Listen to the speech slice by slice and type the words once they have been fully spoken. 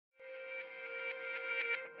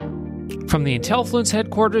From the Intellifluence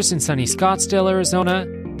headquarters in sunny Scottsdale, Arizona,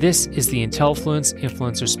 this is the Intellifluence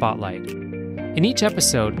Influencer Spotlight. In each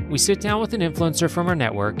episode, we sit down with an influencer from our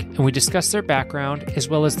network and we discuss their background as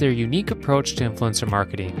well as their unique approach to influencer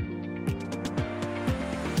marketing.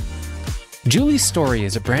 Julie Story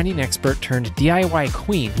is a branding expert turned DIY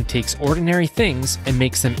queen who takes ordinary things and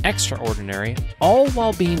makes them extraordinary, all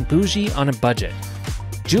while being bougie on a budget.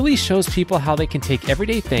 Julie shows people how they can take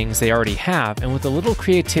everyday things they already have and with a little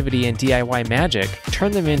creativity and DIY magic,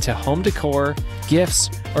 turn them into home decor, gifts,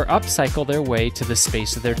 or upcycle their way to the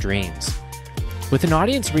space of their dreams. With an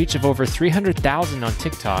audience reach of over 300,000 on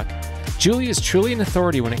TikTok, Julie is truly an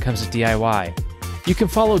authority when it comes to DIY. You can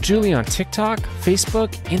follow Julie on TikTok,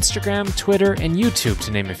 Facebook, Instagram, Twitter, and YouTube,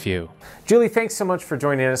 to name a few. Julie, thanks so much for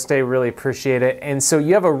joining us today. Really appreciate it. And so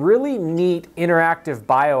you have a really neat interactive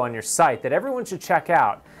bio on your site that everyone should check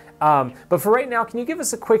out. But for right now, can you give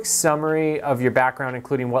us a quick summary of your background,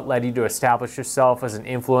 including what led you to establish yourself as an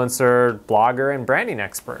influencer, blogger, and branding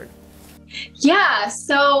expert? Yeah,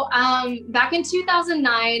 so back in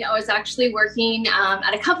 2009, I was actually working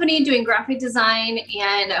at a company doing graphic design,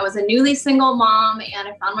 and I was a newly single mom, and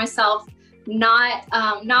I found myself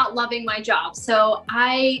not loving my job. So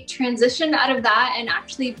I transitioned out of that and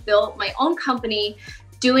actually built my own company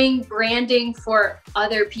doing branding for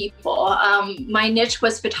other people. My niche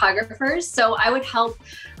was photographers. So I would help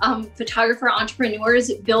photographer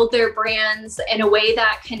entrepreneurs build their brands in a way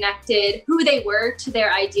that connected who they were to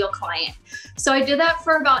their ideal client. So I did that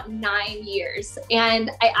for about 9 years and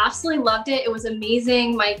I absolutely loved it. It was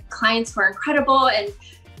amazing. My clients were incredible and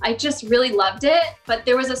I just really loved it. But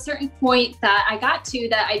there was a certain point that I got to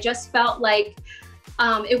that I just felt like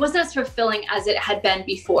it wasn't as fulfilling as it had been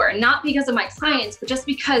before, not because of my clients, but just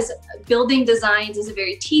because building designs is a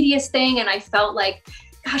very tedious thing. And I felt like,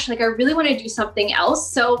 gosh, like I really want to do something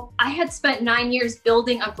else. So I had spent 9 years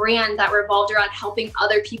building a brand that revolved around helping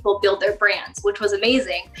other people build their brands, which was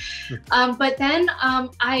amazing. But then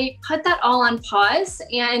I put that all on pause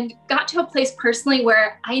and got to a place personally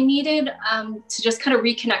where I needed to just kind of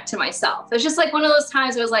reconnect to myself. It was just like one of those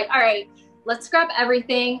times where I was like, all right, let's scrap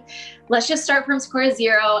everything. Let's just start from square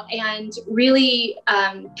zero and really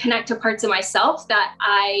connect to parts of myself that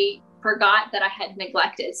I forgot that I had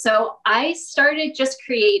neglected. So I started just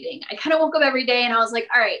creating. I kind of woke up every day and I was like,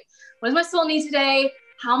 all right, what does my soul need today?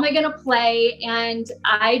 How am I going to play? And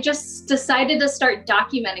I just decided to start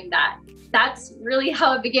documenting that. That's really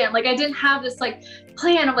how it began. Like I didn't have this like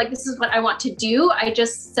plan of like, this is what I want to do. I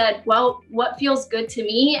just said, well, what feels good to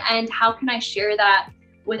me and how can I share that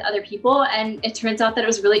with other people? And it turns out that it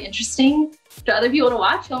was really interesting to other people to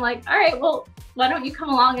watch. And I'm like, all right, well, why don't you come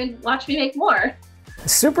along and watch me make more?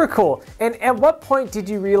 Super cool. And at what point did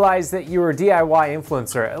you realize that you were a DIY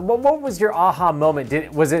influencer? What was your aha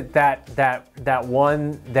moment? Was it that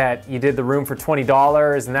one that you did the room for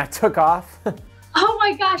 $20 and that took off? Oh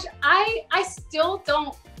my gosh, I still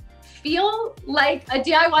don't feel like a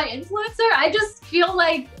DIY influencer. I just feel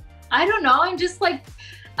like, I don't know, I'm just like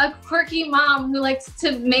a quirky mom who likes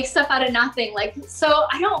to make stuff out of nothing. Like, so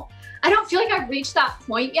I don't feel like I've reached that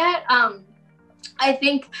point yet. I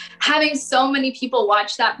think having so many people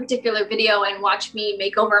watch that particular video and watch me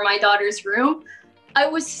make over my daughter's room,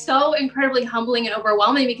 it was so incredibly humbling and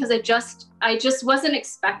overwhelming because I just wasn't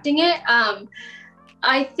expecting it.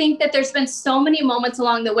 I think that there's been so many moments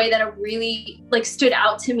along the way that have really like stood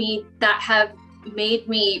out to me that have made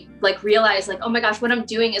me like realize like, oh my gosh, what I'm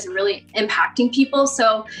doing is really impacting people.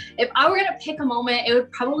 So if I were going to pick a moment, it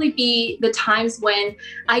would probably be the times when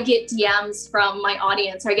I get DMs from my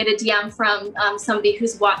audience, or I get a DM from somebody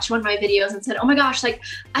who's watched one of my videos and said, oh my gosh, like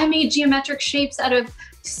I made geometric shapes out of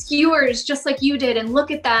skewers just like you did, and look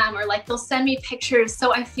at them. Or like they'll send me pictures.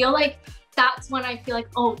 So I feel like that's when I feel like,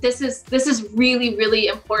 oh, this is really, really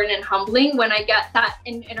important and humbling when I get that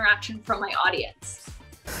interaction from my audience.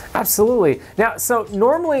 Absolutely. Now, so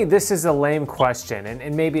normally this is a lame question,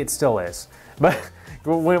 and maybe it still is, but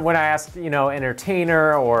when I ask,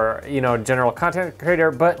 entertainer or, general content creator,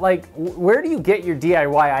 but like, where do you get your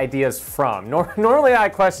DIY ideas from? Normally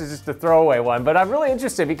that question is just a throwaway one, but I'm really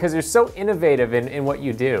interested because you're so innovative in what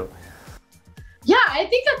you do. Yeah, I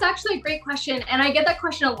think that's actually a great question. And I get that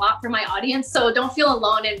question a lot from my audience, so don't feel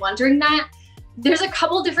alone in wondering that. There's a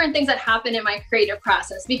couple different things that happen in my creative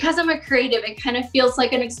process. Because I'm a creative, it kind of feels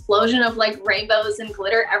like an explosion of like rainbows and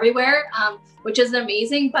glitter everywhere, which is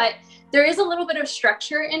amazing, but there is a little bit of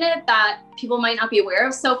structure in it that people might not be aware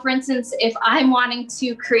of. So for instance, if I'm wanting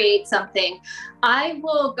to create something, I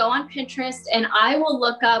will go on Pinterest and I will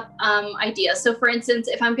look up ideas. So for instance,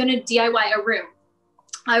 if I'm going to DIY a room,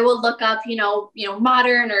 I will look up,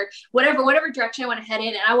 modern or whatever direction I want to head in.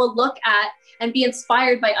 And I will look at and be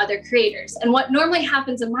inspired by other creators. And what normally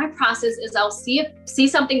happens in my process is I'll see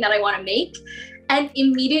something that I want to make, and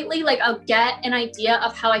immediately I'll get an idea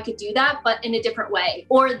of how I could do that, but in a different way.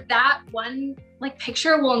 Or that one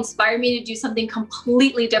picture will inspire me to do something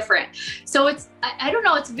completely different. So I don't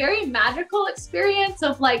know, it's a very magical experience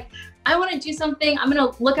of I want to do something, I'm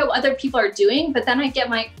going to look at what other people are doing, but then I get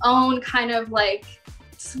my own kind of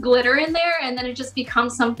glitter in there, and then it just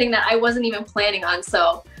becomes something that I wasn't even planning on.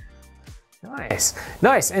 So nice,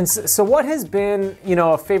 nice. And so what has been,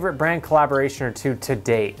 a favorite brand collaboration or two to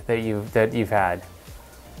date that you've had?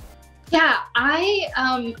 Yeah,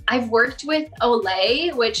 I've worked with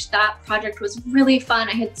Olay, which that project was really fun.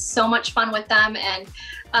 I had so much fun with them, and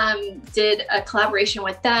did a collaboration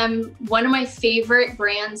with them. One of my favorite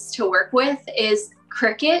brands to work with is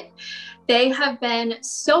Cricut. They have been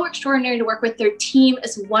so extraordinary to work with. Their team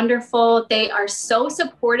is wonderful. They are so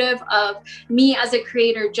supportive of me as a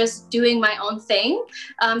creator, just doing my own thing.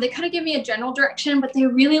 They kind of give me a general direction, but they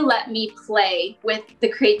really let me play with the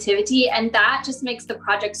creativity. And that just makes the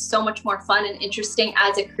project so much more fun and interesting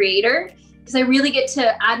as a creator, because I really get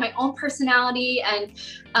to add my own personality. And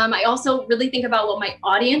I also really think about what my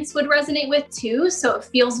audience would resonate with too. So it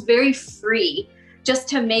feels very free just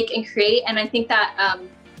to make and create. And I think that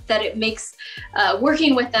that it makes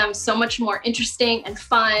working with them so much more interesting and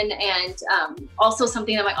fun, and also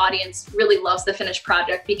something that my audience really loves the finished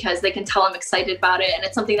project, because they can tell I'm excited about it, and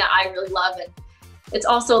it's something that I really love. And it's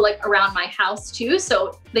also around my house too,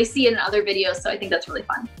 so they see it in other videos, so I think that's really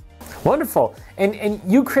fun. Wonderful. And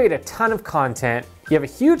you create a ton of content. You have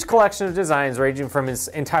a huge collection of designs ranging from his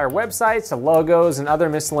entire websites to logos and other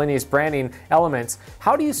miscellaneous branding elements.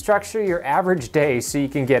 How do you structure your average day so you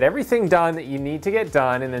can get everything done that you need to get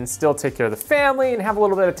done, and then still take care of the family and have a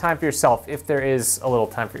little bit of time for yourself, if there is a little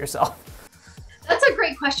time for yourself? That's a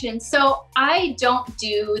great question. So I don't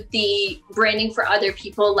do the branding for other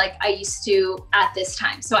people like I used to at this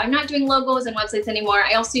time. So I'm not doing logos and websites anymore.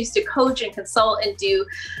 I also used to coach and consult and do,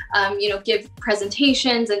 give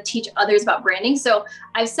presentations and teach others about branding. So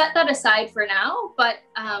I've set that aside for now, but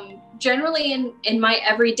generally in my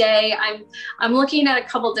everyday, I'm looking at a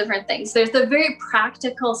couple different things. There's the very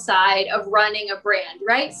practical side of running a brand,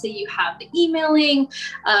 right? So you have the emailing,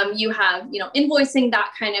 you have, invoicing,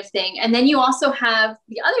 that kind of thing. And then you also have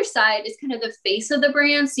the other side is kind of the face of the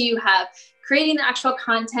brand. So you have creating the actual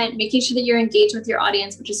content, making sure that you're engaged with your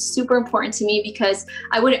audience, which is super important to me, because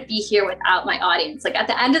I wouldn't be here without my audience. At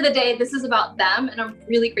the end of the day, this is about them, and I'm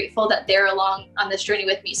really grateful that they're along on this journey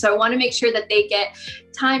with me. So I want to make sure that they get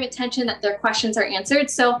time, attention, that their questions are answered.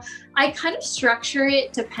 So I kind of structure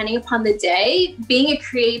it depending upon the day. Being a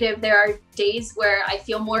creative, there are days where I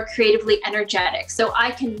feel more creatively energetic. So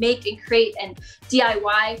I can make and create and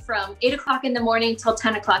DIY from 8 o'clock in the morning till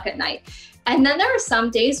 10 o'clock at night. And then there are some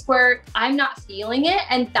days where I'm not feeling it,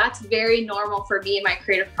 and that's very normal for me in my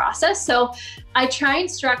creative process. So I try and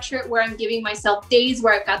structure it where I'm giving myself days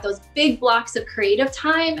where I've got those big blocks of creative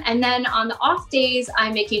time. And then on the off days,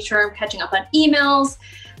 I'm making sure I'm catching up on emails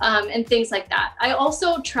and things like that. I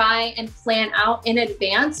also try and plan out in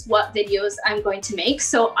advance what videos I'm going to make.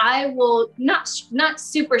 So I will not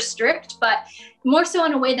super strict, but more so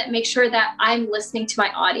in a way that makes sure that I'm listening to my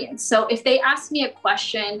audience. So if they ask me a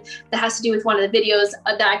question that has to do with one of the videos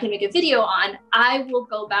that I can make a video on, I will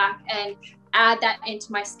go back and add that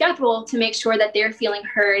into my schedule to make sure that they're feeling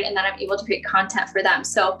heard and that I'm able to create content for them.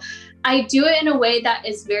 So I do it in a way that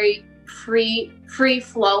is very free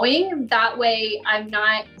flowing. That way I'm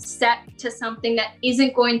not set to something that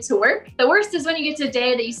isn't going to work. The worst is when you get to a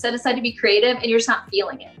day that you set aside to be creative and you're just not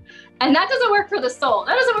feeling it. And that doesn't work for the soul.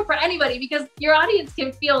 That doesn't work for anybody, because your audience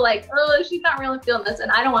can feel like, oh, she's not really feeling this.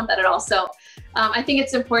 And I don't want that at all. So I think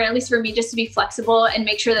it's important, at least for me, just to be flexible and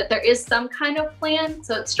make sure that there is some kind of plan.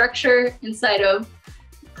 So it's structure inside of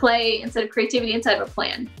play, instead of creativity inside of a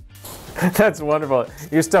plan. That's wonderful.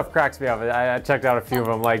 Your stuff cracks me up. I checked out a few of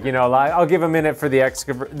them. I'll give a minute for the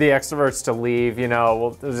extroverts to leave.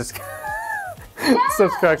 We'll just.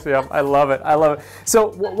 Stuff cracks me up. I love it. I love it.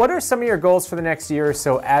 So, what are some of your goals for the next year or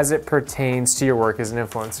so as it pertains to your work as an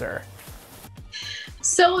influencer?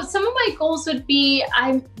 So some of my goals would be,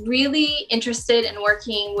 I'm really interested in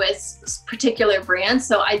working with particular brands.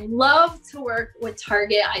 So I love to work with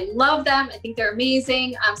Target. I love them. I think they're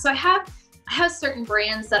amazing. So I have certain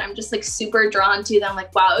brands that I'm just super drawn to, that I'm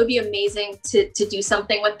like, wow, it would be amazing to do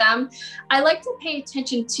something with them. I like to pay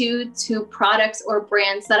attention to products or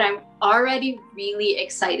brands that I'm already really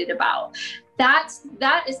excited about. That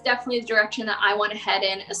is definitely the direction that I want to head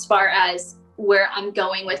in, as far as where I'm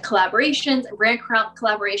going with collaborations, brand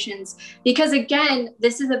collaborations, because again,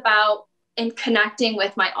 this is about in connecting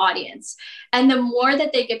with my audience. And the more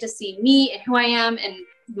that they get to see me and who I am and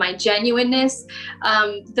my genuineness,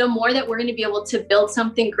 the more that we're going to be able to build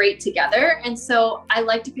something great together. And so I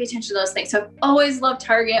like to pay attention to those things. So I've always loved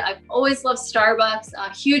Target. I've always loved Starbucks,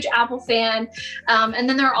 a huge Apple fan. And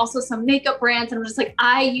then there are also some makeup brands and I'm just like,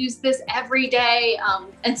 I use this every day.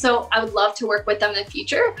 And so I would love to work with them in the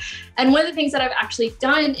future. And one of the things that I've actually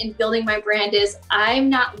done in building my brand is I'm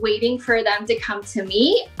not waiting for them to come to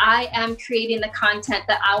me. I am creating the content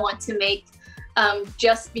that I want to make,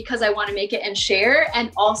 just because I want to make it and share, and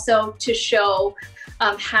also to show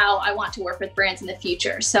how I want to work with brands in the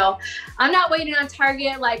future. So I'm not waiting on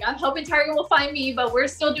Target. Like, I'm hoping Target will find me, but we're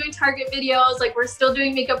still doing Target videos. Like, we're still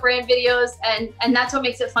doing makeup brand videos. And that's what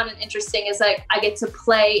makes it fun and interesting, is like I get to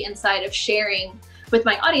play inside of sharing with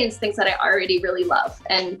my audience things that I already really love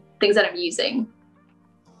and things that I'm using.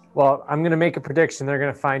 Well, I'm going to make a prediction. They're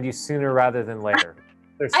going to find you sooner rather than later.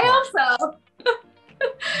 I hope so.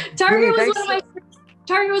 Target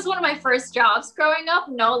was one of my first jobs growing up,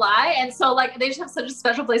 no lie. And so like they just have such a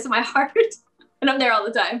special place in my heart and I'm there all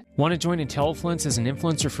the time. Want to join Intellifluence as an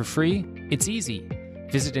influencer for free? It's easy.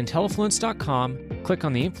 Visit Intellifluence.com, click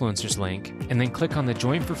on the influencers link, and then click on the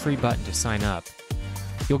join for free button to sign up.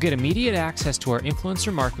 You'll get immediate access to our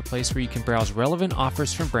influencer marketplace where you can browse relevant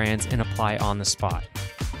offers from brands and apply on the spot.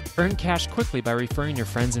 Earn cash quickly by referring your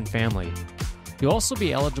friends and family. You'll also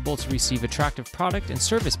be eligible to receive attractive product and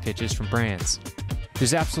service pitches from brands.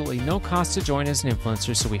 There's absolutely no cost to join as an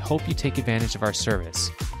influencer, so we hope you take advantage of our service.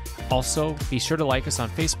 Also, be sure to like us on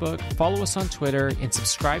Facebook, follow us on Twitter, and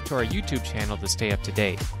subscribe to our YouTube channel to stay up to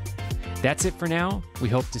date. That's it for now. We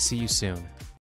hope to see you soon.